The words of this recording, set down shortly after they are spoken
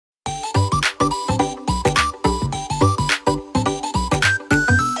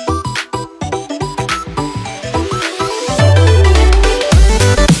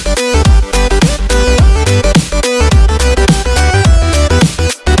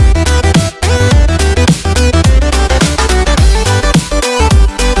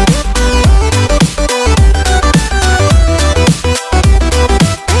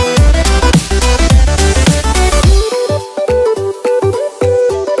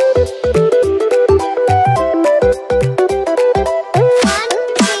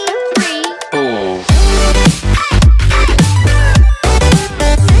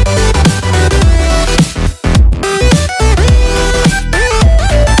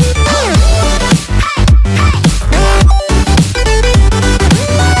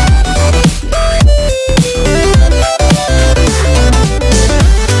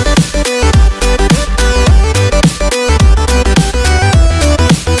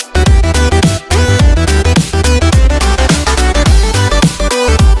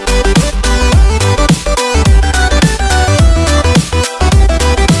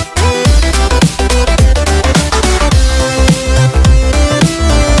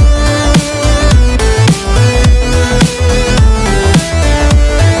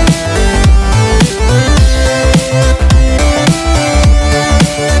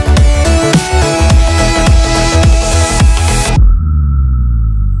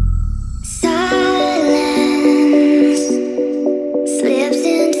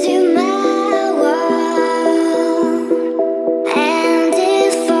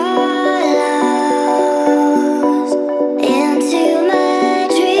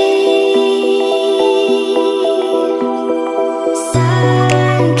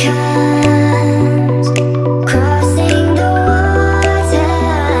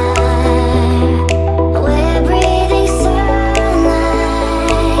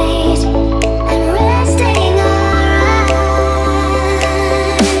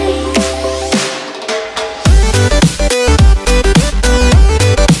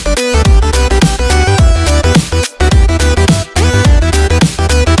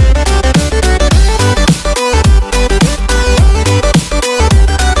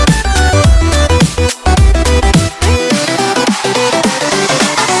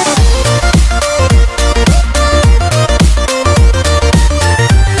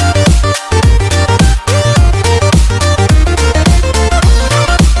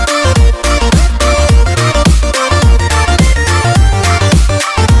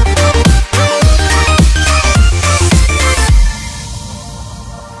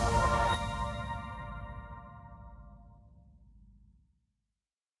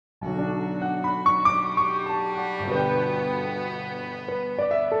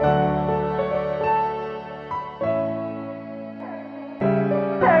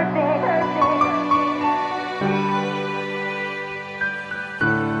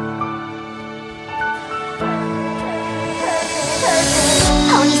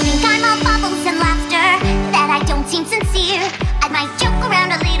seem sincere. I might joke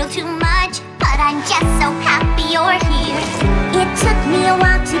around a little too much, but I'm just so happy you're here. It took me a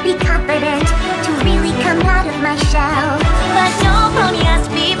while to be confident, to really come out of my shell. But no pony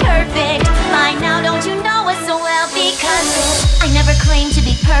has to be perfect. By now, don't you know us so well? Because I never claim to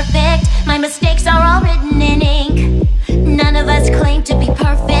be perfect. My mistakes are all written in ink. None of us claim to be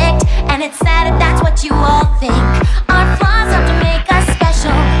perfect, and it's sad if that's what you all think. Our flaws have to make us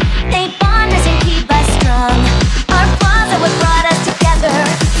special. They bond us and keep us strong. Our flaws are what brought us together.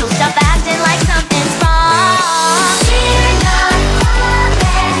 So stop acting like something's wrong. We're not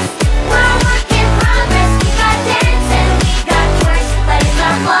flawless. We're a work in progress. We got dents and we got quirks, but it's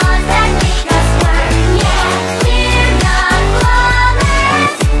our flaws that make us work. Yeah, we're not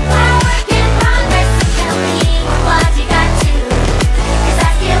flawless. We're a work in progress. So tell me what you got to, 'cause I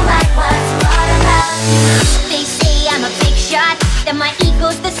still like what's what about you. They say I'm a big shot, that my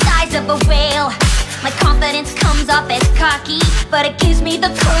ego's the size of a whale. My confidence comes off as cocky, but it gives me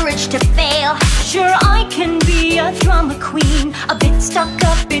the courage to fail. Sure, I can be a drama queen, a bit stuck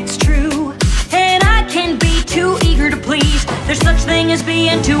up, it's true. And I can be too eager to please. There's such thing as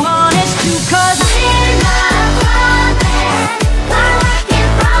being too honest too, 'cause we're not flawless. We're a work in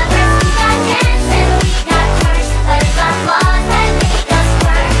progress. We got dents and we got quirks, but it's our flaws that make us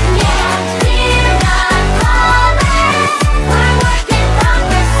work. Yeah, we're not flawless. We're a work in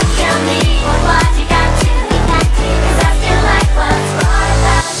progress. So tell me what you got to, 'cause I still like what's what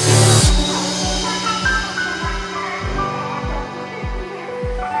about you.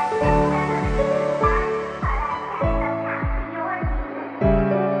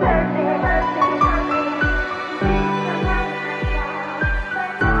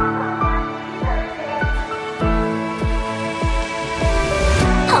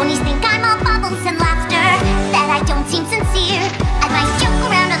 Ponies think I'm all bubbles and laughter, that I don't seem sincere. I might joke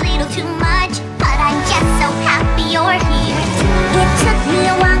around a little too much, but I'm just so happy you're here. It took me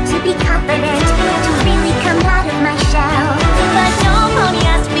a while to be confident, to really come out of my shell. But no pony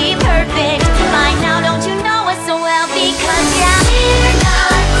has to be perfect. By now, don't you know us so well? Because yeah, we're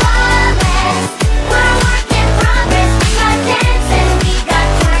not flawless. We're a work in progress. We got dents and we got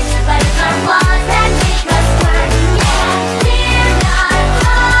quirks, but it's our flaws that make us work. Yeah, we're not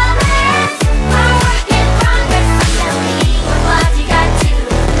flawless. We're a work in progress. So tell me what you got to,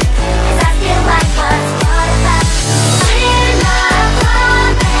 'cause I still like what's what about you.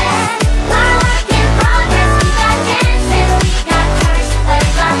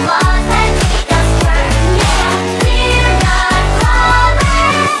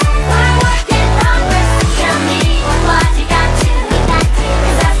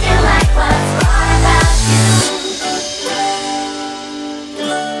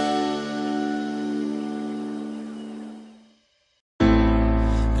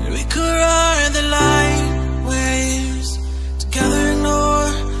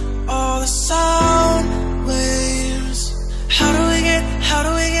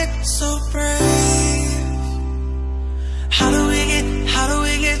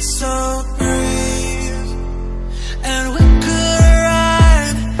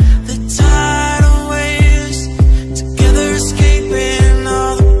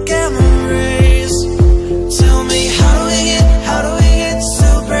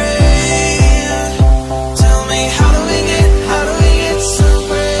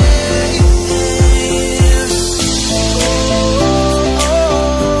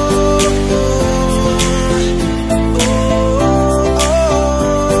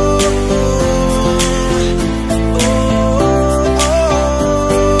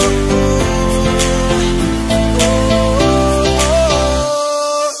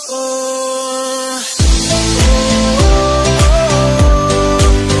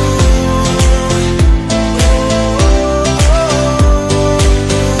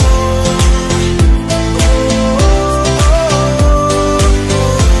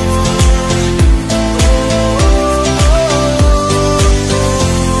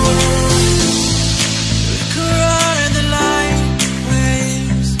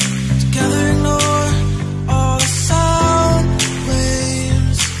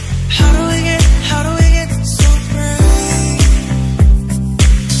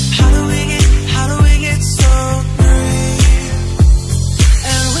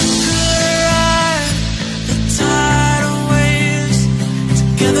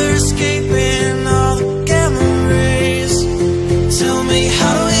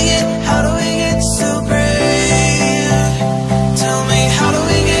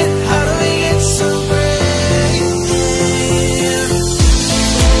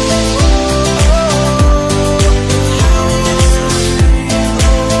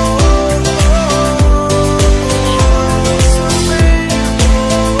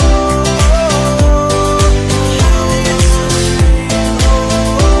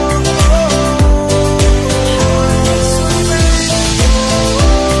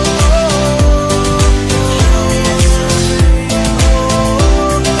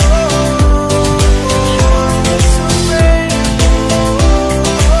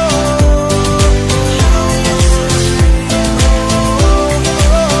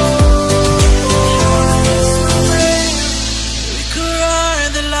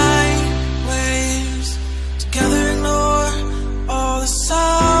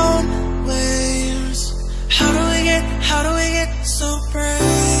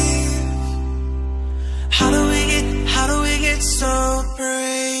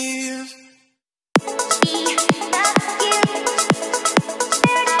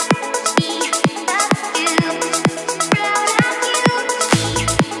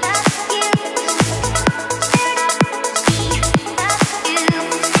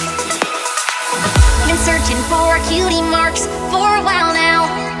 cutie marks for a while now,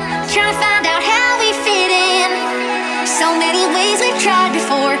 trying to find out how we fit in. So many ways we've tried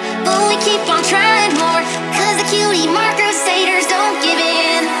before, but we keep on trying more, cause the cutie mark crusaders don't give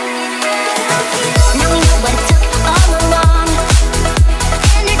in. Now we know what it took all along,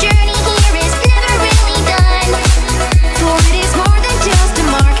 and our journey here is never really done. For it is more than just a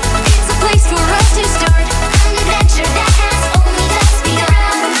mark, it's a place for us to start, an adventure that has only just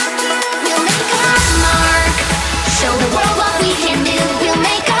begun. We'll make our mark, show the world what we can do. We'll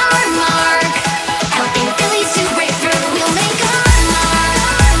make our mark, helping Phillies to break through. We'll make our mark.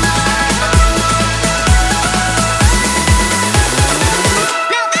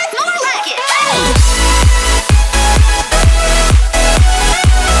 Now that's more like it.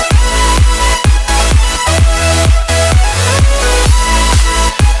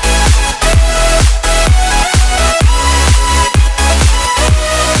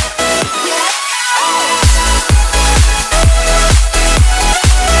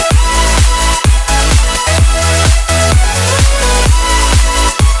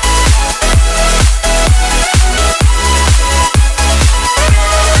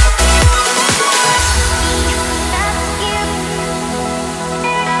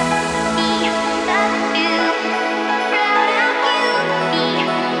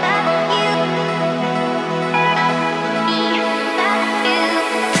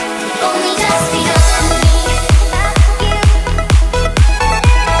 Only just begun.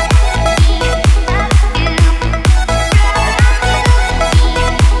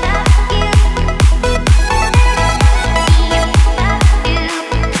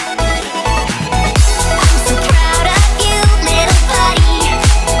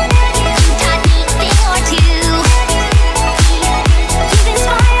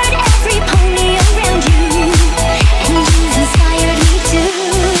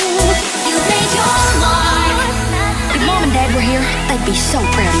 I'd be so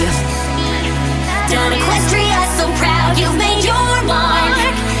proud of you. Down Equestria, so proud you've made your mark.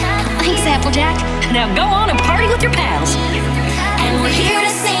 Thanks, Applejack. Now go on.